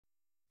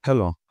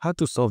Hello, how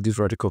to solve this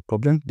radical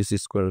problem? This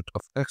is square root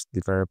of x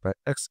divided by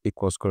x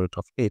equals square root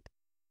of 8.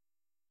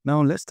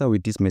 Now let's start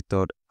with this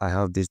method. I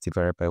have this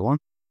divided by 1.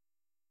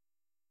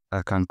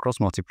 I can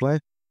cross multiply.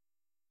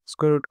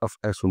 Square root of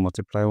x will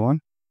multiply 1.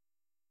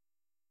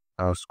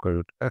 I have square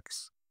root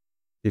x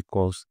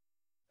equals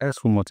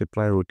x will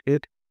multiply root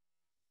 8.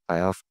 I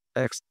have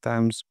x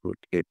times root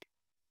 8.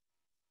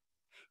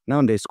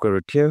 Now there's square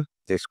root here.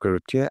 There's square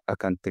root here. I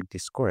can take the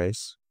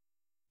squares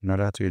in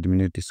order to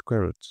eliminate the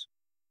square roots.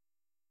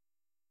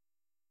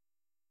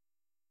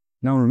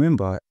 Now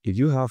remember, if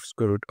you have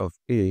square root of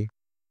a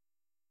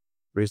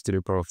raised to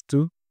the power of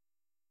 2,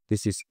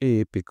 this is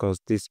a because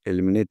this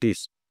eliminates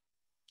this.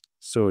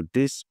 So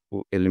this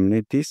will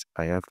eliminate this.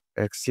 I have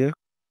x here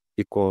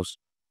equals,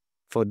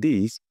 for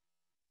this,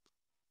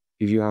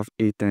 if you have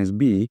a times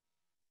b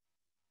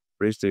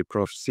raised to the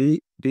power of c,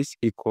 this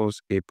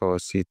equals a power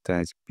c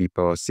times b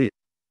power c.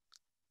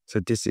 So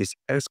this is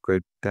x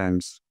squared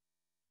times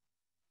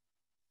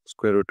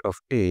square root of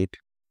 8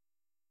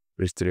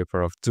 raised to the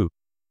power of 2.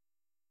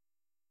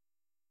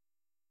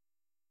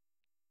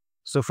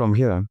 So from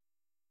here,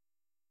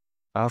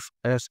 I have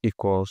s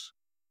equals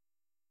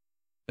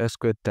x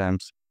squared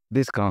times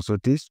this cancel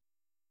this.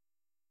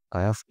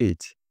 I have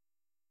 8.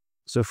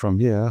 So from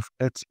here, I have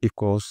x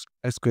equals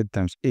x squared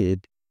times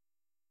 8,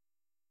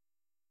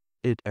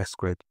 8x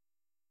squared.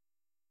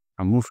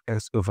 I move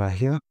x over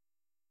here.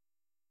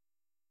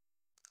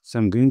 So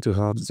I'm going to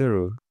have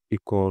 0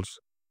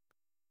 equals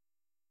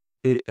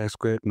 8x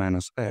squared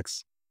minus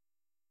x.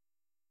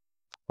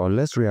 Or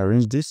let's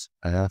rearrange this.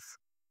 I have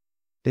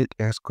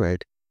 8x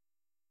squared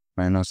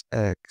minus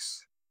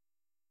x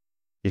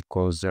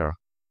equals 0.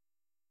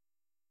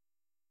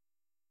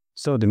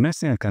 So the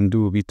next thing I can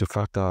do will be to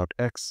factor out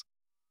x.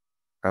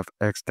 I have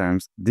x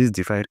times this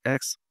divide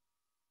x.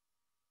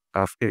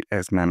 I have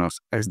 8x minus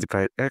x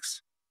divide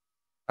x.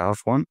 I have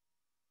 1.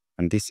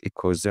 And this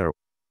equals 0.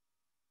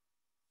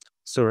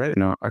 So right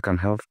now I can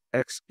have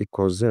x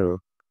equals 0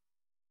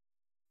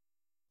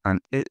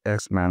 and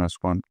 8x minus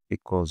 1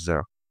 equals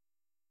 0.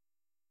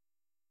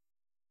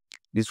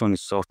 This one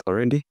is solved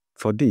already.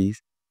 For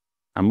this,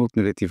 I move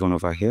negative 1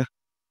 over here.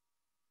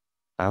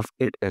 I have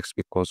 8x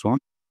equals 1.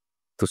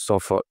 To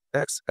solve for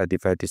x, I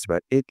divide this by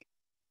 8.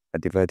 I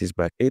divide this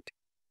by 8.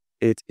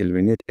 8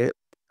 eliminate 8.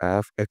 I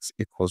have x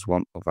equals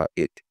 1 over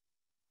 8.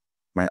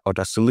 My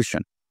other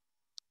solution.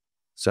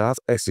 So I have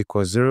x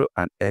equals 0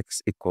 and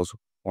x equals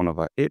 1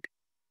 over 8.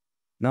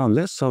 Now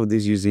let's solve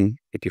this using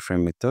a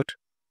different method.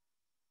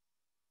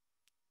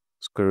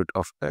 Square root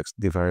of x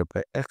divided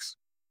by x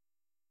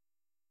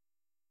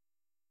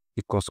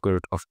equals square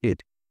root of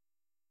 8.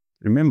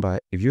 Remember,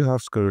 if you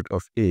have square root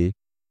of a,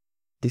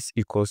 this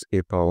equals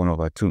a power 1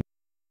 over 2.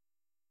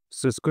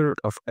 So square root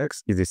of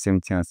x is the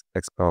same thing as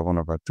x power 1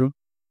 over 2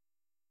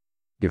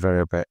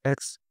 divided by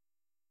x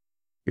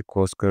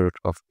equals square root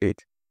of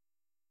 8.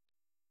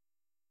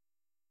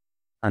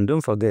 And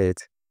don't forget,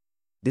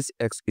 this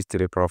x is to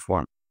the power of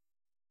 1.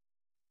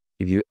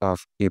 If you have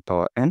a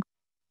power n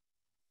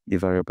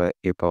divided by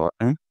a power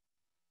n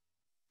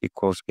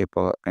equals a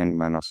power n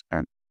minus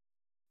n.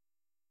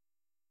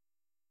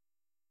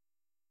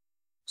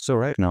 So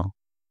right now,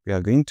 we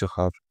are going to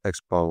have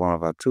x power 1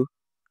 over 2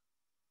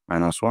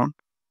 minus 1,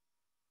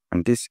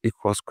 and this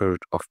equals square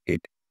root of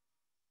 8.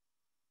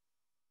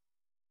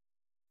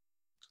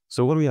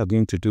 So what we are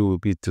going to do will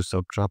be to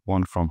subtract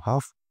 1 from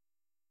half.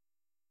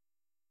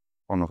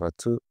 1 over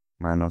 2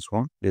 minus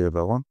 1 divided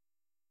by 1.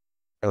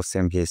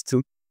 LCM here is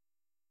 2.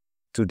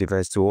 2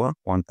 divides 2, 1.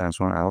 1 times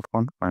 1, I have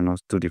 1.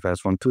 Minus 2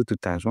 divides 1, 2. 2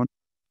 times 1,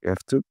 you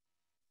have 2.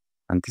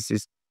 And this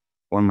is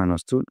 1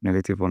 minus 2,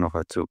 negative 1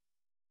 over 2.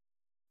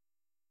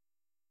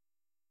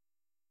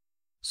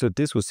 So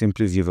this will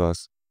simply give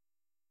us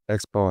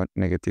x power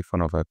negative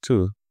 1 over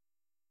 2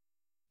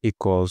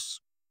 equals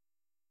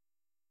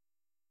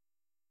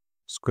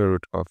square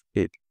root of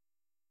 8.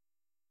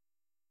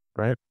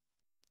 Right?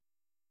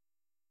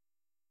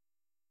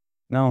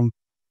 Now,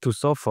 to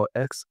solve for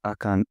x, I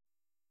can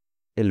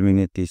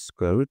eliminate this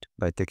square root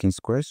by taking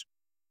squares.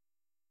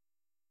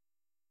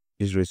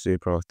 This raised to the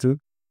power of 2.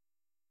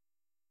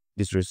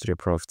 This raised to the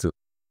power of 2.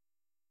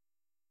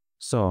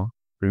 So,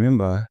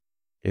 remember,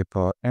 a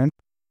power n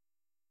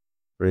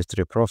raised to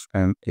the power of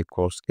n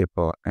equals a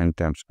power n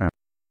times n.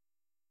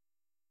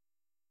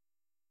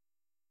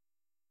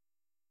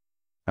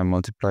 I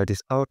multiply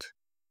this out.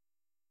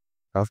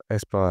 I have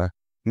x power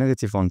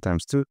negative 1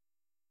 times 2.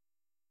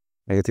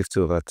 Negative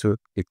 2 over 2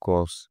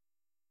 equals,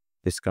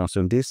 this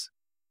cancel this.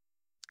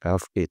 I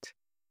have 8.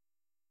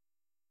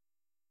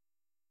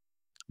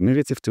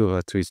 Negative 2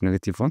 over 2 is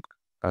negative 1.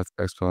 I have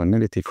x power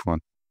negative 1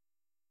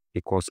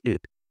 equals 8.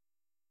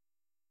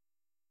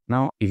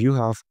 Now, if you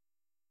have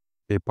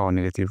a power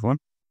negative 1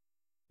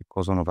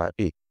 equals 1 over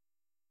 8.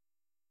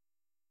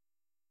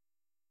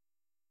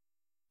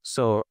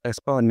 So, x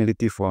power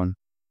negative 1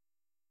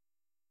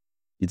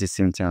 is the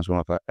same thing as 1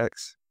 over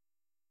x.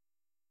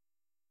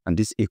 And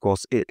this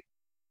equals 8.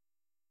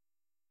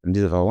 And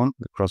this over 1,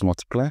 we cross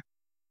multiply.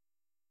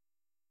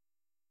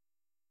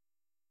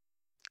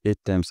 8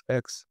 times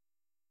x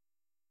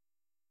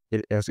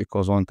 8x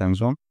equals 1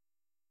 times 1.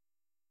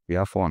 We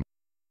have 1.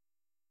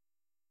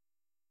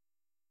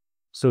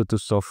 So to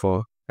solve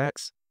for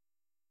x,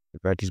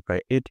 divide this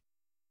by 8,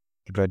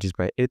 divide this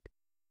by 8.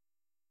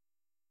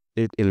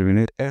 8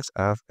 eliminate x,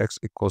 I have x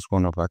equals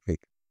 1 over 8.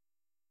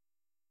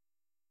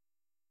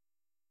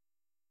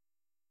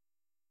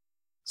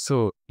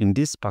 So in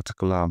this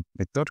particular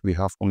method, we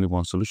have only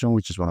one solution,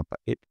 which is 1 over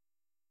 8.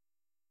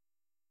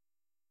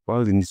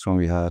 While in this one,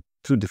 we have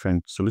two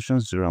different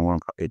solutions, 0 and 1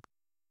 over 8.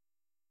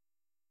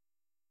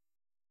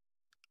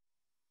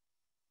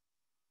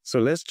 So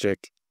let's check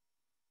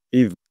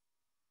if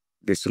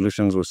the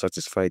solutions will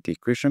satisfy the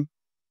equation.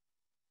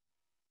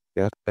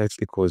 We have x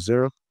equals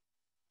 0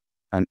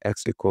 and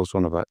x equals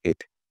 1 over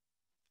 8.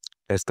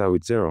 Let's start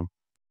with 0.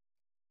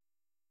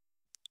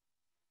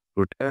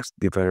 Root x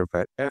divided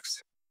by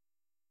x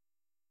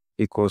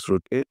equals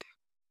root 8.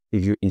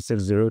 If you insert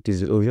 0,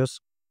 this is obvious.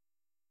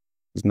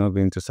 It's not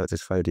going to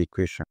satisfy the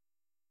equation.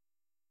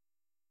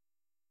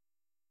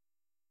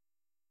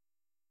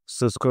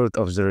 So square root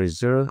of 0 is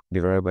 0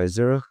 divided by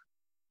 0.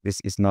 This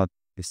is not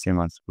the same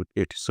as root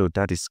 8, so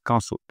that is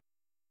cancelled.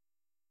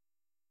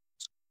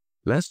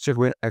 Let's check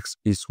when x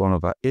is 1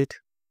 over 8.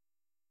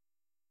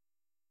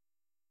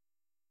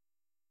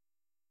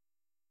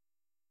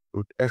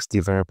 Root x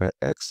divided by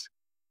x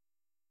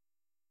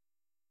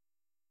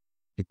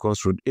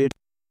equals root 8.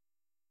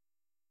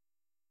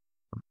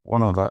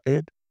 1 over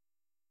 8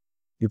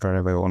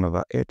 divided by 1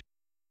 over 8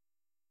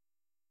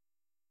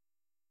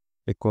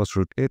 equals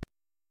root 8.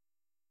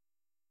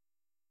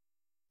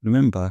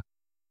 Remember,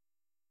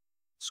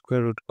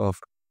 square root of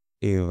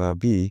a over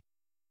b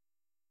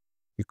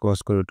equals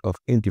square root of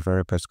a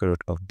divided by square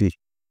root of b.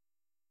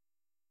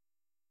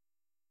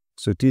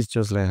 So this is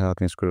just like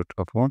having square root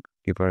of 1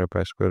 divided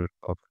by square root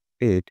of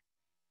 8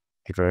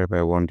 divided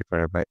by 1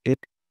 divided by 8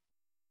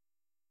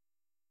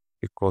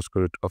 equals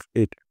square root of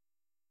 8.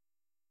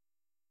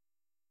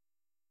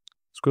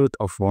 Square root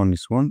of 1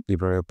 is 1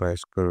 divided by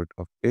square root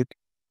of 8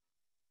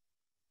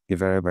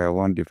 divided by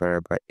 1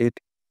 divided by 8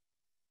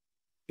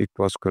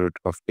 equals square root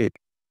of 8.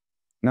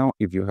 Now,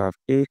 if you have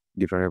a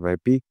divided by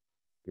b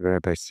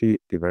divided by c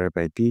divided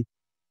by d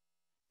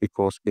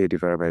equals a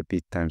divided by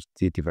b times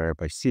d divided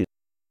by c.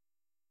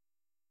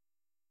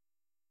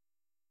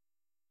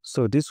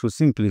 So this will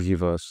simply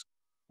give us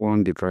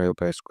 1 divided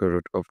by square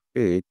root of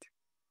 8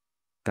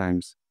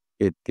 times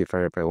 8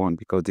 divided by 1,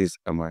 because these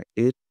are my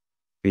a,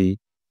 b,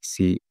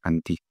 c,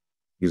 and d,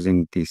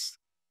 using this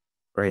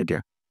right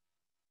there.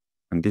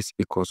 And this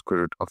equals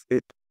square root of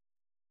 8.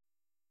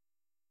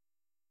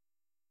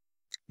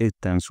 8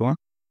 times 1,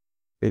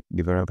 8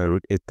 divided by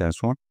root 8 times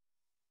 1,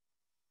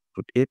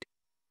 root 8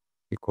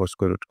 equals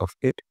square root of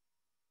 8.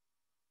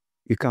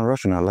 You can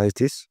rationalize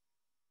this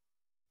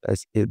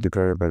as 8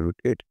 divided by root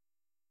 8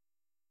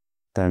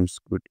 times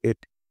root 8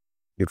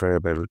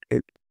 divided by root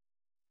 8.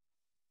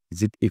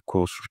 Is it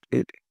equals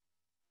root 8?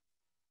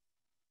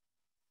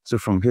 So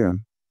from here,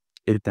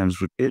 8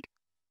 times root 8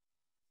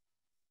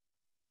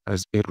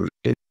 as 8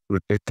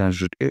 root 8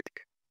 times root 8,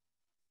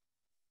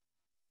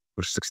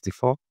 root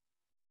 64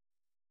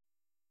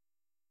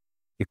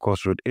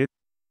 equals root 8.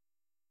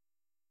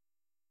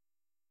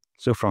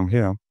 So from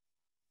here,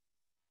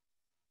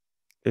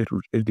 8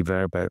 root 8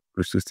 divided by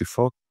root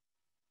 64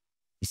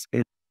 is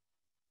 8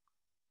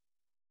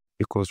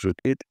 equals root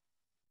 8.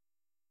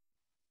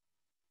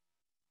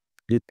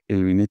 8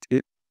 eliminate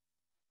 8.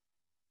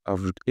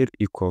 Of root 8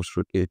 equals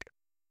root 8.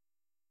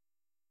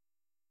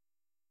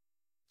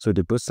 So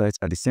the both sides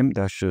are the same.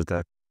 That shows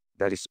that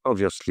that is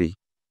obviously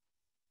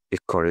a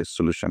correct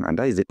solution. And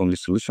that is the only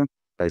solution.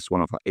 That is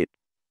 1 over 8.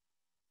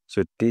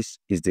 So this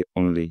is the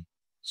only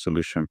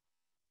solution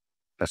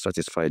that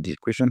satisfies the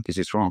equation. This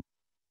is wrong.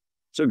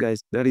 So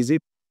guys, that is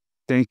it.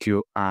 Thank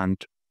you and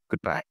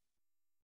goodbye.